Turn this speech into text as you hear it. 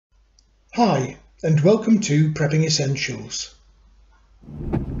Hi, and welcome to Prepping Essentials.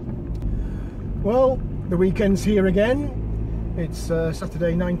 Well, the weekend's here again. It's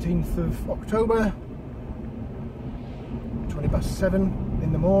Saturday 19th of October, 20 past 7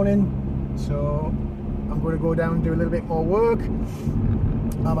 in the morning. So I'm going to go down and do a little bit more work.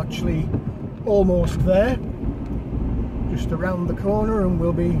 I'm actually almost there, just around the corner, and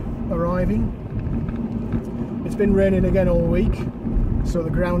we'll be arriving. It's been raining again all week, so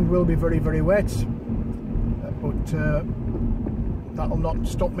the ground will be very, very wet, but that'll not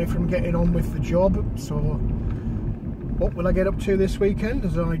stop me from getting on with the job. So what will I get up to this weekend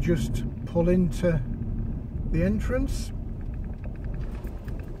as I just pull into the entrance?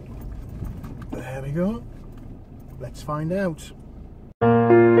 There we go. Let's find out.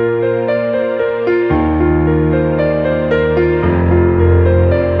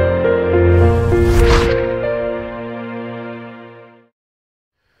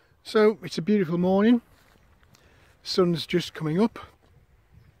 So it's a beautiful morning. Sun's just coming up,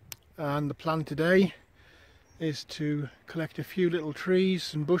 and the plan today is to collect a few little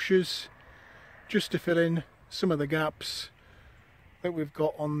trees and bushes just to fill in some of the gaps that we've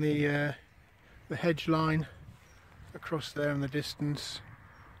got on the hedge line across there in the distance,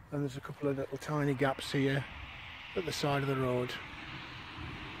 and there's a couple of little tiny gaps here at the side of the road.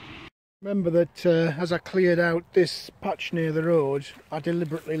 Remember that as I cleared out this patch near the road, I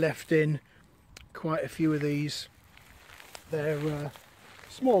deliberately left in quite a few of these. They're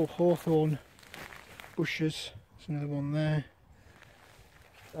small hawthorn bushes. There's another one there.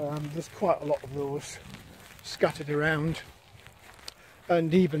 There's quite a lot of those scattered around,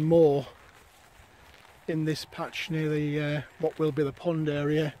 and even more in this patch near the what will be the pond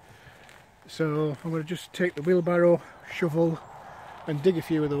area. So I'm going to just take the wheelbarrow, shovel, and dig a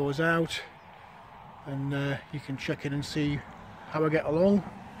few of those out, and you can check in and see how I get along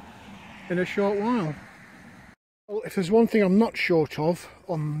in a short while. Well, if there's one thing I'm not short of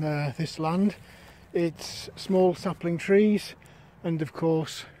on this land, it's small sapling trees and of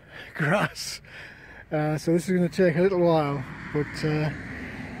course grass. So this is going to take a little while, but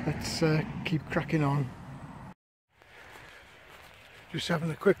let's keep cracking on. Just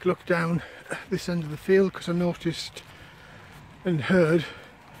having a quick look down this end of the field, because I noticed and heard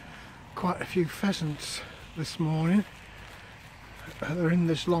quite a few pheasants this morning. They're in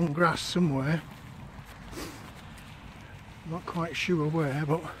this long grass somewhere. Not quite sure where,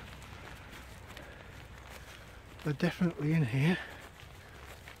 but they're definitely in here.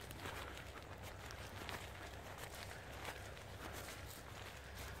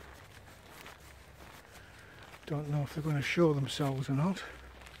 Don't know if they're going to show themselves or not.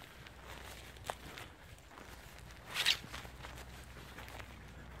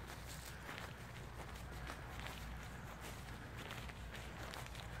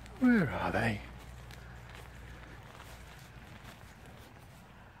 Where are they?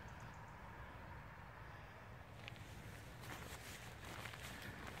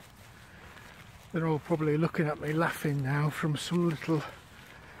 They're all probably looking at me laughing now from some little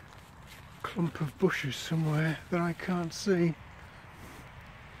clump of bushes somewhere that I can't see.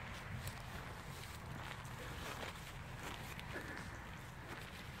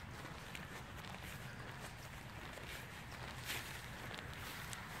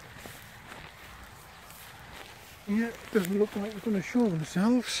 Yeah, it doesn't look like they're going to show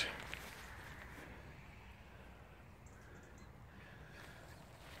themselves.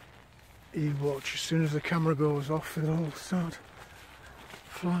 You watch, as soon as the camera goes off, they'll all start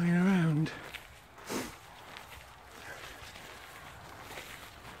flying around. The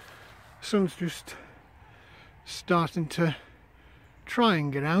sun's just starting to try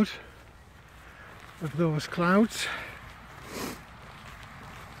and get out of those clouds.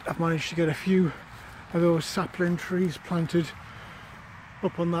 I've managed to get a few of those sapling trees planted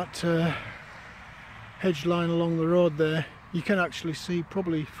up on that hedge line along the road there. You can actually see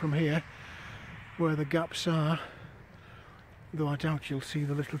probably from here where the gaps are, though I doubt you'll see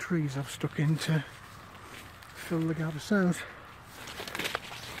the little trees I've stuck in to fill the gaps out.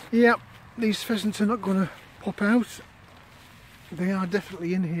 Yep, these pheasants are not going to pop out. They are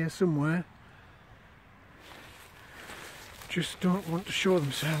definitely in here somewhere, just don't want to show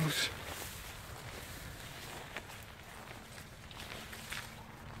themselves.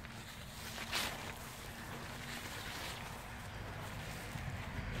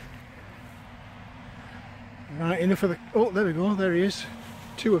 Right, enough of the... Oh, there we go, there he is.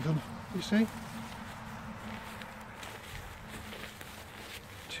 Two of them, you see?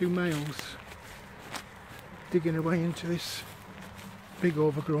 Two males digging away into this big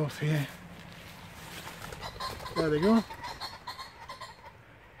overgrowth here. There they go.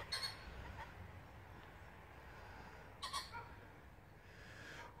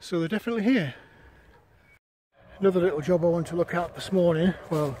 So they're definitely here. Another little job I want to look at this morning,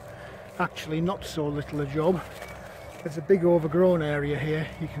 well, actually not so little a job. There's a big overgrown area here.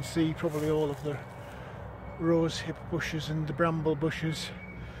 You can see probably all of the rose hip bushes and the bramble bushes.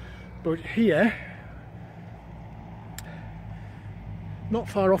 But here, not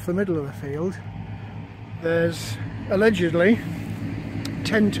far off the middle of the field, there's allegedly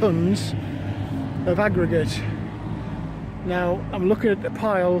 10 tons of aggregate. Now I'm looking at the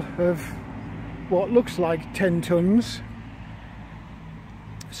pile of what looks like 10 tons,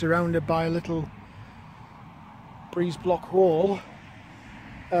 surrounded by a little breeze block wall,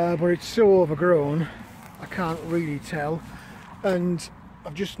 but it's so overgrown I can't really tell, and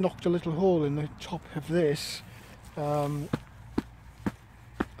I've just knocked a little hole in the top of this. I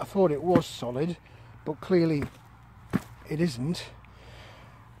thought it was solid, but clearly it isn't.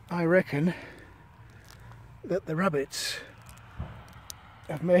 I reckon that the rabbits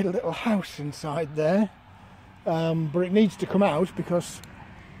have made a little house inside there, but it needs to come out because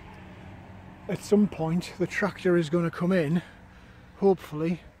at some point the tractor is going to come in,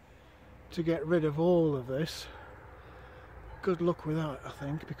 hopefully, to get rid of all of this. Good luck with that, I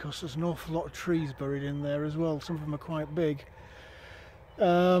think, because there's an awful lot of trees buried in there as well. Some of them are quite big.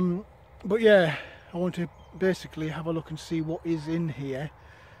 But yeah, I want to basically have a look and see what is in here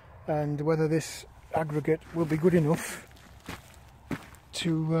and whether this aggregate will be good enough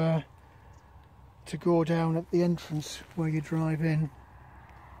to go down at the entrance where you drive in.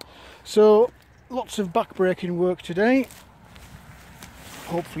 So lots of back-breaking work today.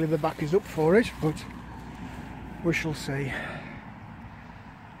 Hopefully the back is up for it, but we shall see.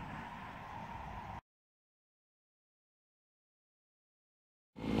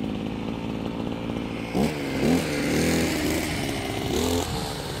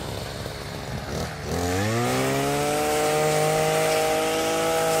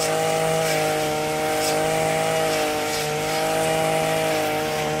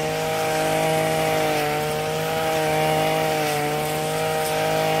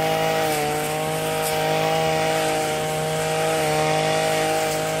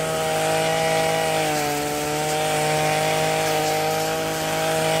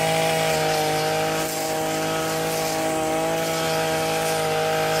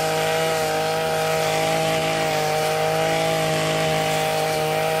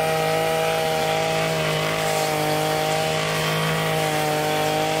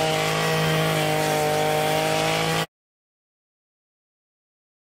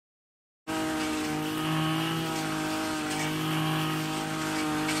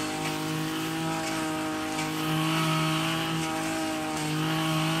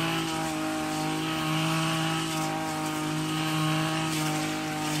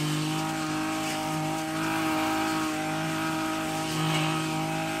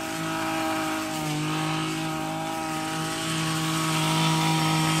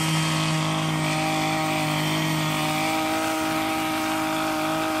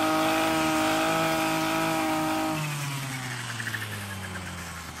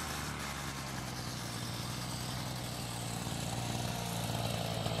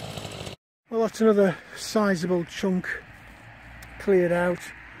 Well, that's another sizable chunk cleared out,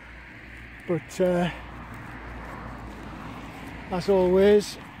 but as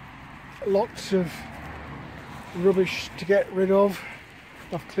always, lots of rubbish to get rid of.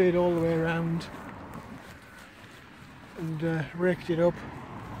 I've cleared all the way around and raked it up,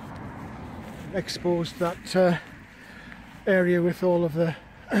 exposed that area with all of the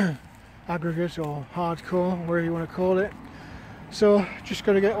aggregate or hardcore, whatever you want to call it. So just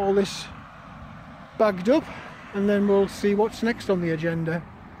got to get all this bagged up and then we'll see what's next on the agenda,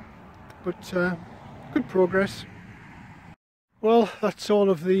 but good progress. Well, that's all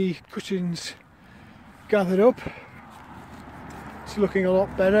of the cuttings gathered up. It's looking a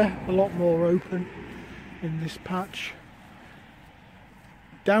lot better, a lot more open in this patch.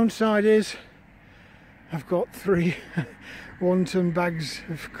 Downside is I've got 3 1-ton bags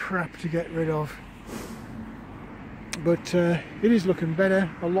of crap to get rid of, but it is looking better,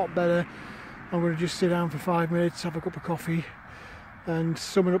 a lot better. I'm going to just sit down for 5 minutes, have a cup of coffee and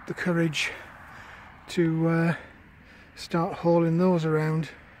summon up the courage to start hauling those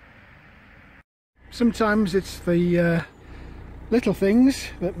around. Sometimes it's the little things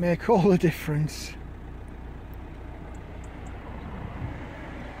that make all the difference.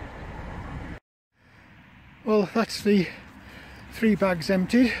 Well, that's the 3 bags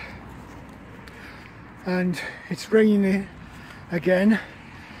emptied and it's raining again.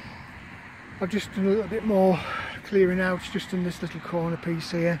 I've just done a little bit more clearing out just in this little corner piece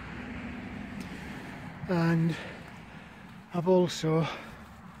here, and I've also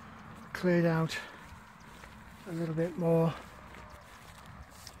cleared out a little bit more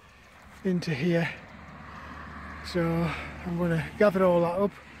into here, so I'm going to gather all that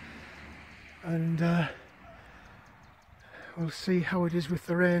up and we'll see how it is with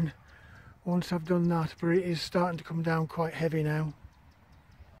the rain once I've done that, but it is starting to come down quite heavy now.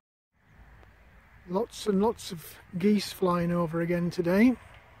 Lots and lots of geese flying over again today.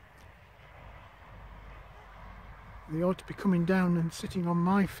 They ought to be coming down and sitting on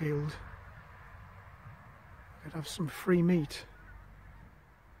my field. I could have some free meat.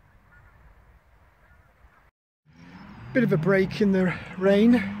 Bit of a break in the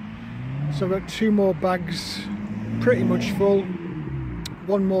rain, so I've got 2 more bags pretty much full,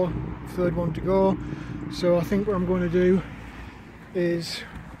 1 more, third one to go. So I think what I'm going to do is,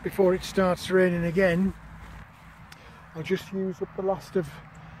 before it starts raining again, I'll just use up the last of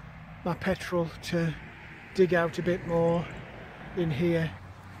my petrol to dig out a bit more in here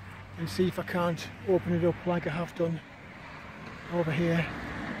and see if I can't open it up like I have done over here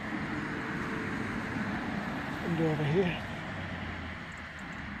and over here.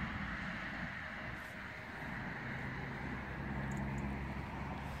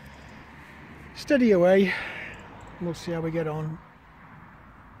 Steady away, and we'll see how we get on.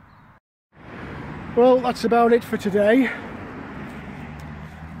 Well, that's about it for today.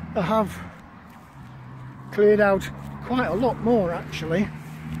 I have cleared out quite a lot more actually,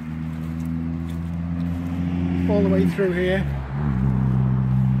 all the way through here.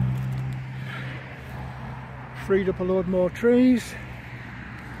 Freed up a load more trees.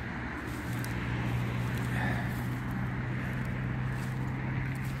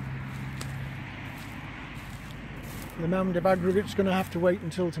 The mound of aggregate's going to have to wait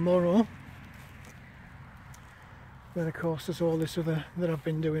until tomorrow. Then of course there's all this other that I've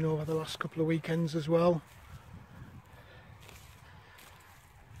been doing over the last couple of weekends as well.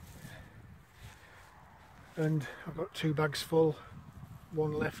 And I've got 2 bags full,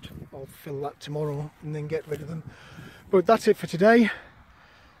 1 left. I'll fill that tomorrow and then get rid of them. But that's it for today.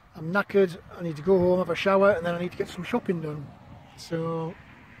 I'm knackered, I need to go home, have a shower, and then I need to get some shopping done. So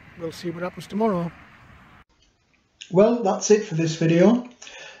we'll see what happens tomorrow. Well, that's it for this video,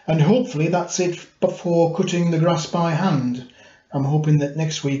 and hopefully that's it for cutting the grass by hand. I'm hoping that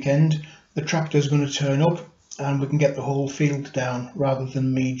next weekend the tractor's going to turn up and we can get the whole field down rather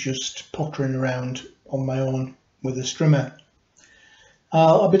than me just pottering around on my own with a strimmer.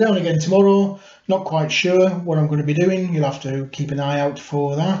 I'll be down again tomorrow, not quite sure what I'm going to be doing. You'll have to keep an eye out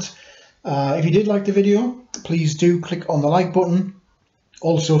for that. If you did like the video, please do click on the like button.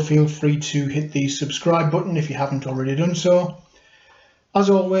 Also feel free to hit the subscribe button if you haven't already done so.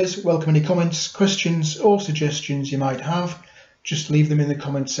 As always, welcome any comments, questions or suggestions you might have. Just leave them in the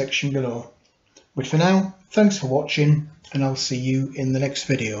comments section below. But for now, thanks for watching and I'll see you in the next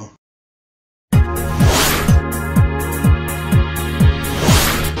video.